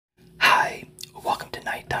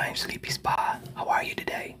Time Sleepy Spa. How are you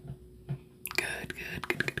today? Good, good,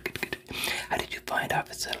 good, good, good, good. How did you find our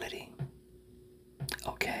facility?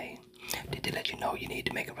 Okay. Did they let you know you need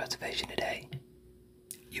to make a reservation today?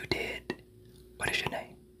 You did. What is your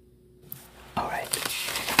name? Alright.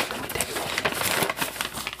 Let me take a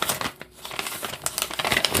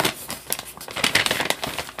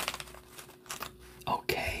look.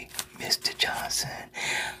 Okay, Mr. Johnson.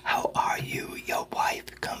 How are you? Your wife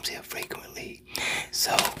comes here frequently.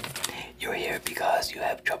 So, you're here because you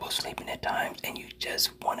have trouble sleeping at times and you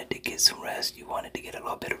just wanted to get some rest. You wanted to get a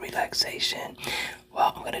little bit of relaxation.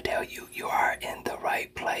 Well, I'm going to tell you, you are in the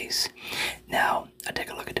right place. Now, I take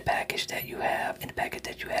a look at the package that you have, and the package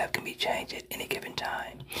that you have can be changed at any given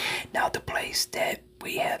time. Now, the place that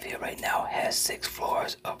we have here right now has 6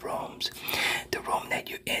 floors of rooms. The room that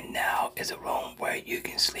you're in now is a room where you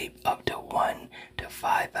can sleep up to 1 to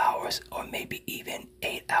 5 hours or maybe even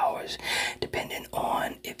 8 hours, depending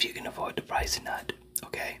on if you can afford the price or not.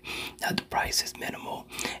 Okay, now the price is minimal,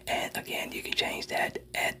 and again, you can change that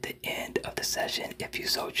at the end of the session if you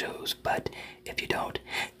so choose. But if you don't,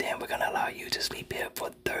 then we're gonna allow you to sleep here for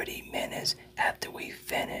 30 minutes after we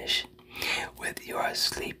finish with your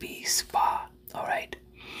sleepy spa. All right,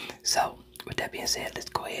 so with that being said, let's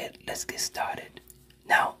go ahead, let's get started.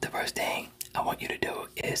 Now, the first thing I want you to do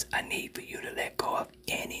is I need for you to let go of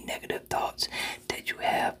any negative thoughts that you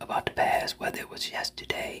have about the past, whether it was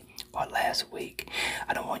yesterday or last week.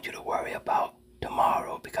 I don't want you to worry about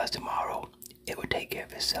tomorrow, because tomorrow it will take care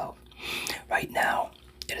of itself. Right now,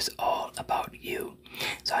 it is all about you.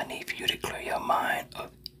 So I need for you to clear your mind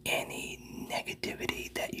of any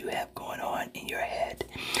negativity that you have going on in your head.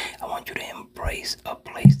 I want you to embrace a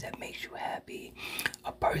place that makes you happy,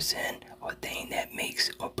 a person or thing that makes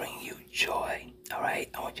or bring you joy. All right,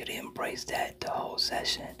 I want you to embrace that the whole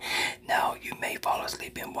session. Now, you may fall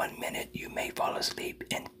asleep in 1 minute, you may fall asleep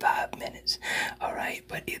in 5 minutes. All right,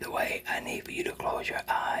 but either way, I need for you to close your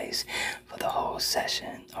eyes for the whole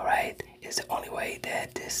session. All right, it's the only way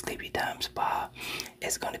that this sleepy time spa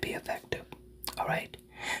is going to be effective. All right,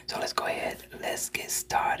 so let's go ahead, let's get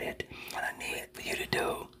started. What I need for you to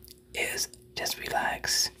do is just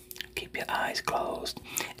relax, keep your eyes closed,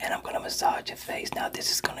 and I'm gonna massage your face. Now, this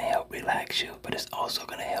is gonna help relax you, but it's also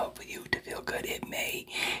gonna help for you to feel good. It may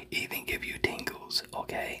even give you tingles.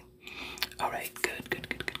 Okay, all right, good, good,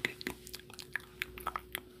 good, good, good.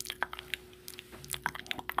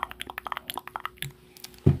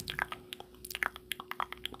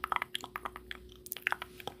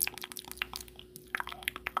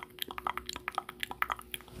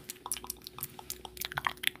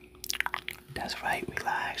 That's right,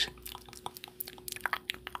 relax.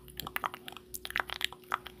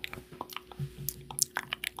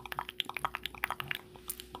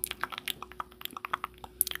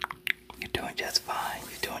 You're doing just fine.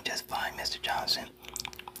 You're doing just fine, Mr. Johnson.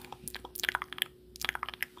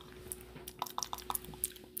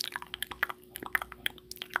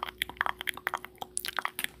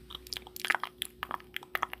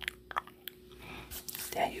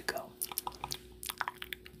 There you go.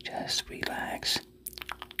 Just relax.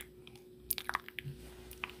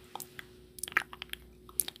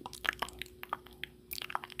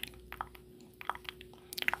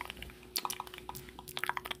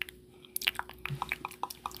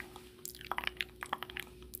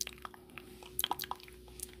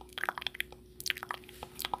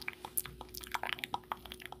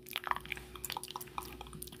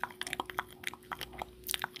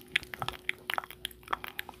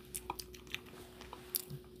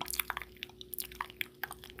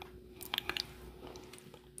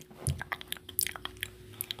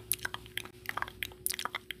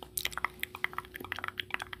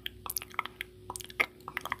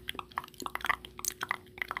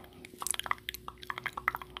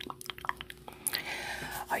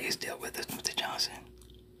 Are you still with us, Mr. Johnson?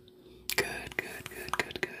 Good, good, good,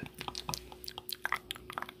 good, good.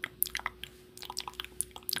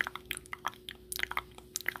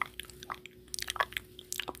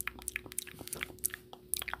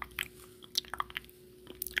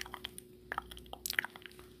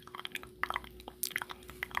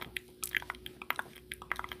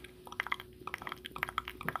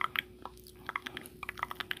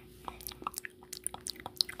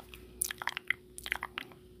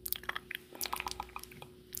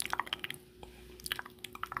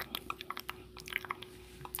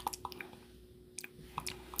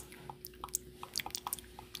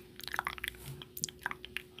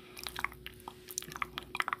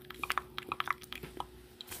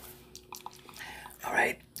 All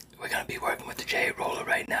right, we're gonna be working with the jade roller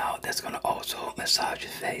right now. That's gonna also massage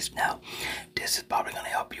your face. Now, this is probably gonna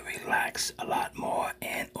help you relax a lot more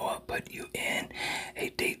and or put you in a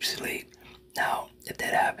deep sleep. Now, if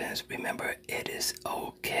that happens, remember it is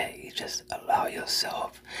okay. Just allow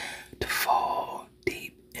yourself to fall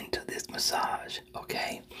deep into this massage,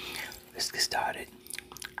 okay? Let's get started.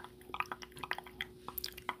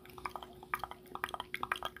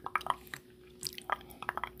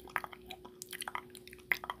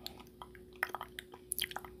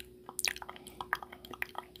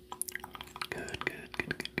 Good, good,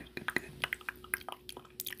 good, good, good, good, good.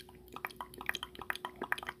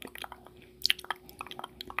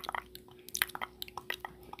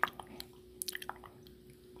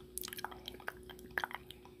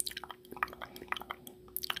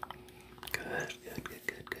 Good, good, good,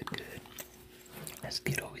 good, good, good. Let's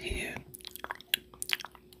get over here.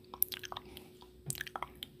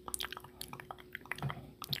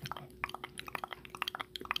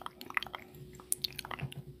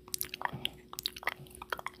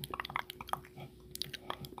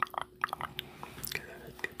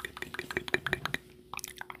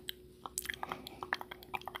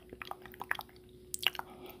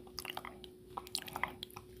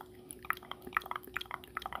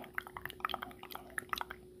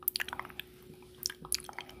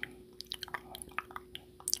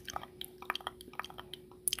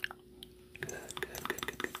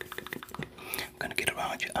 I'm gonna get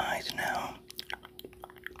around your eyes now.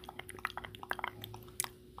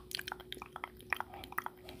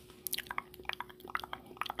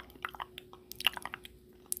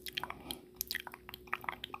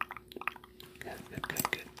 Good, good,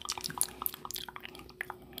 good, good.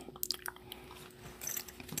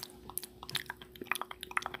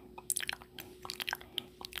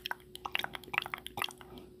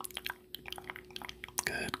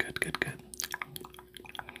 Good, good, good, good.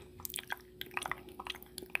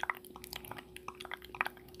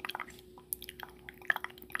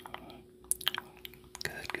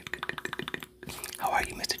 Good, good, good, good, good, good, good. How are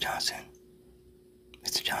you, Mr. Johnson?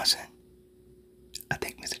 Mr. Johnson? I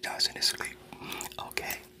think Mr. Johnson is asleep.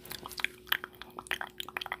 Okay.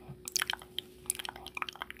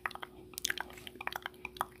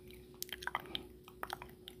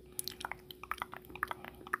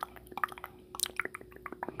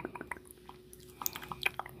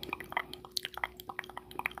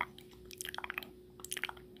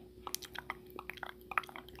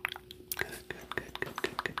 Good, good, good, good,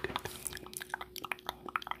 good, good, good.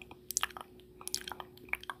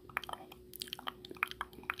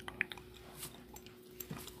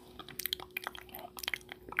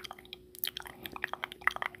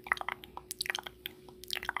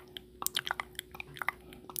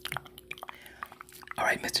 All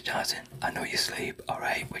right, Mr. Johnson, I know you sleep. All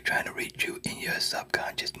right, we're trying to reach you in your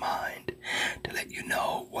subconscious mind to let you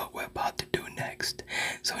know what we're about to do next.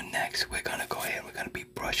 So next, we're gonna go ahead and we're gonna be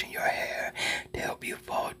brushing your hair to help you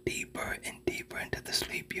fall deeper and deeper into the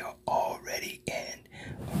sleep you're already in.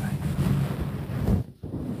 All right.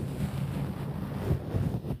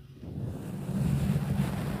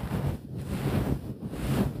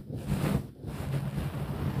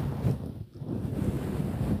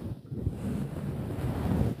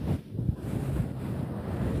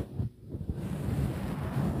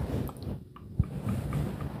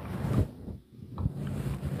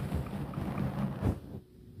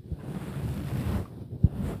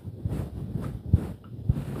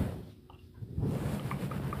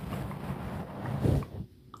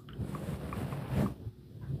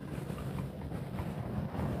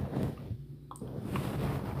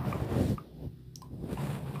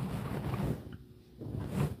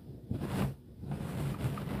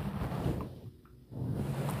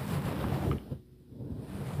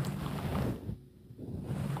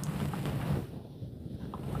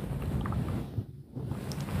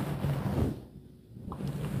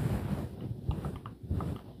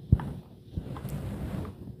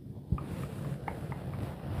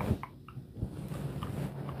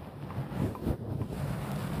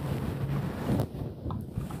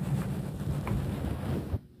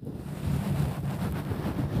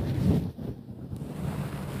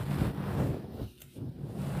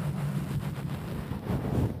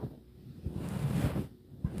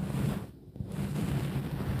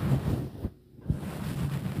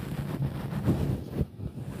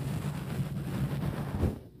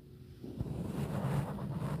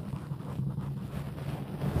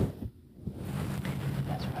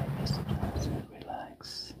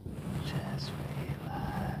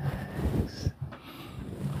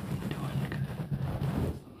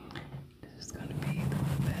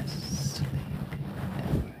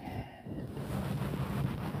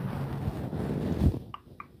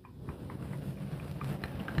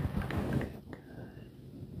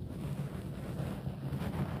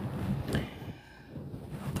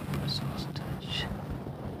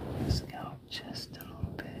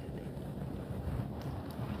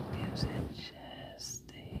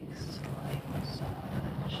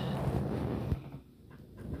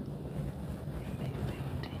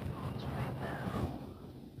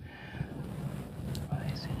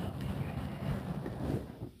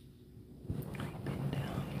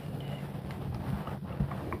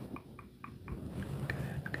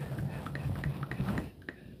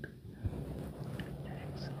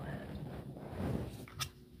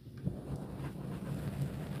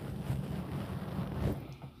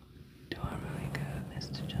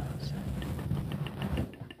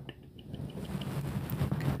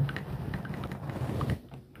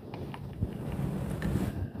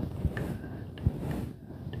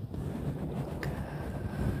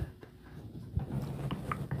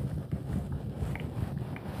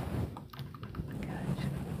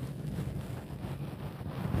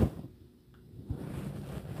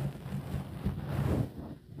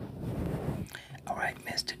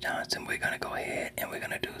 Johnson, we're gonna go ahead and we're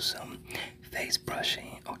gonna do some face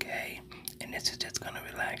brushing, okay? And this is just gonna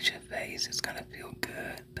relax your face. It's gonna feel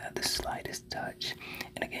good by the slightest touch.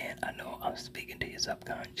 And again, I know I'm speaking to your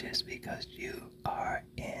subconscious because you are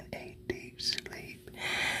in a deep sleep.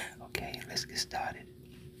 Okay, let's get started.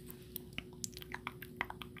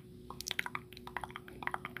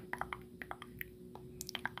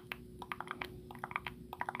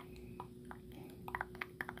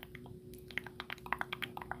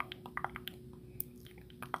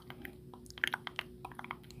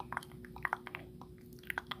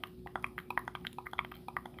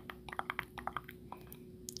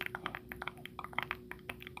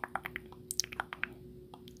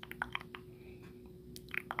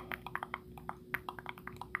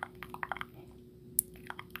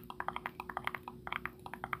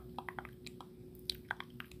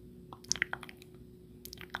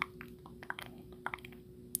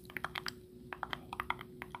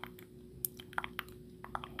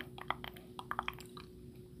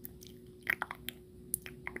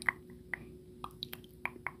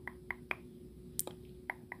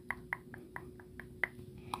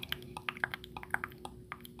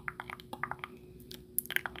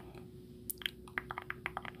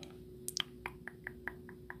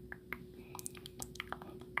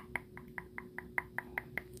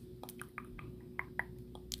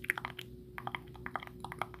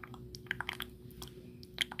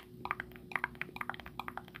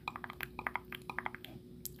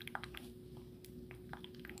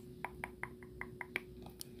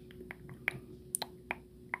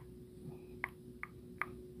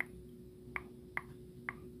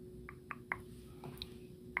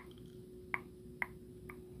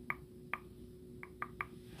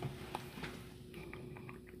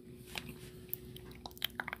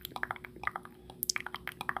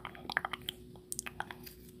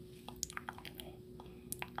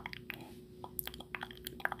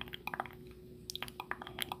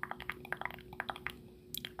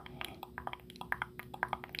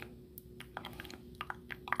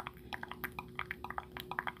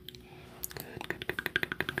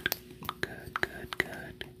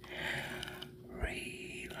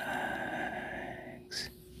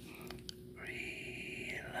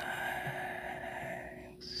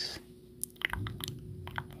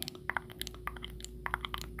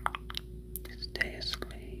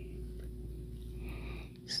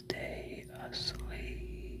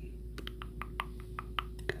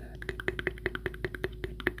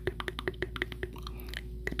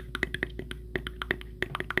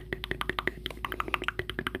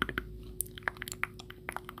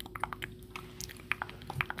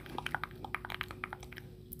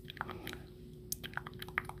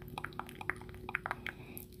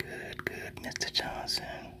 Mr. Johnson.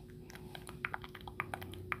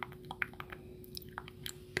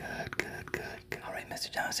 Good. All right,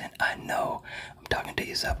 Mr. Johnson, I know I'm talking to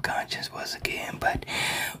your subconscious once again, but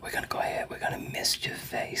we're gonna go ahead, we're gonna mist your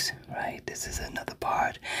face, right? This is another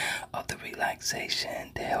part of the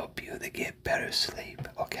relaxation to help you to get better sleep,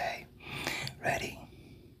 okay? Ready?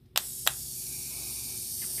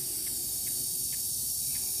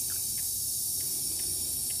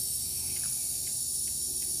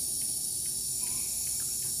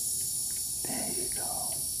 There you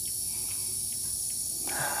go.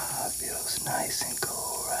 Ah, feels nice and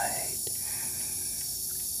cool, right?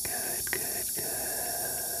 Good.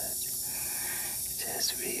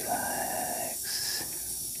 Just relax.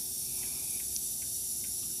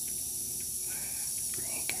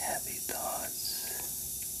 Think happy thoughts.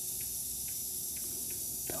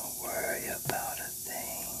 Don't worry about a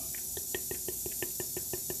thing.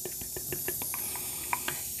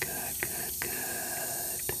 Good.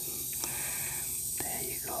 There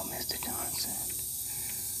you go, Mr. Johnson.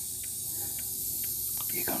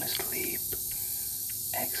 You're gonna sleep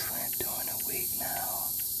excellent during the week now.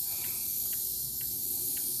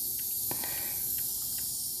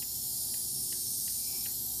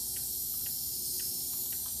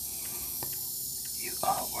 You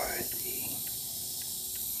are worthy.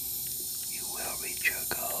 You will reach your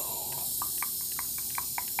goal.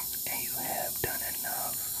 And you have done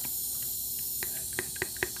enough.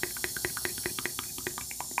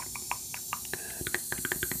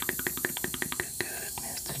 Good,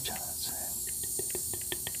 Mr. Johnson.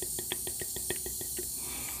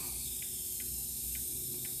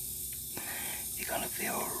 You're gonna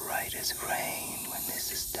feel right as rain when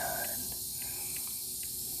this is done.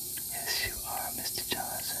 Yes, you are, Mr.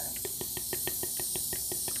 Johnson.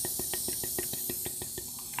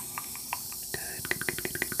 Good.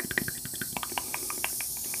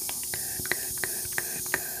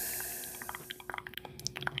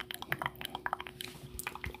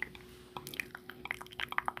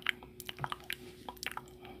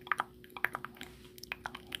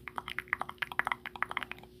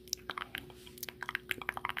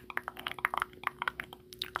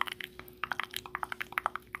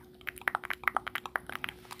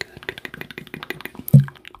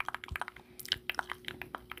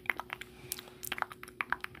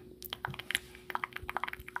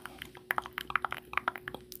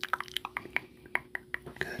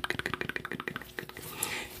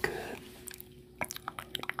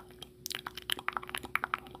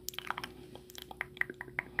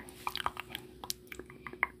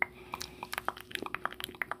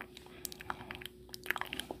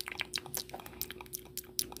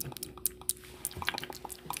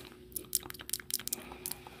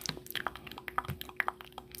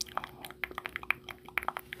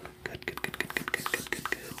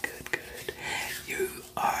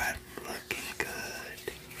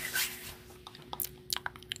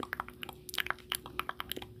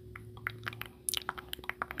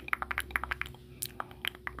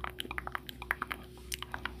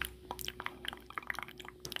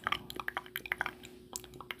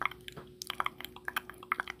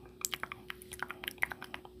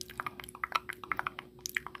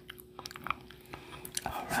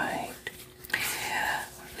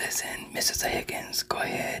 Listen, Mrs. Higgins, go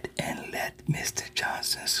ahead and let Mr.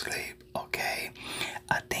 Johnson sleep, okay?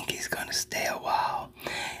 I think he's gonna stay a while.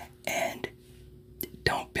 And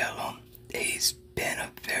don't bill him. He's been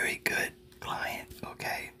a very good client,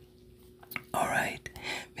 okay? Alright,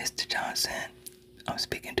 Mr. Johnson, I'm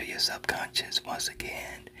speaking to your subconscious once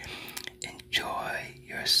again. Enjoy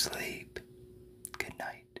your sleep.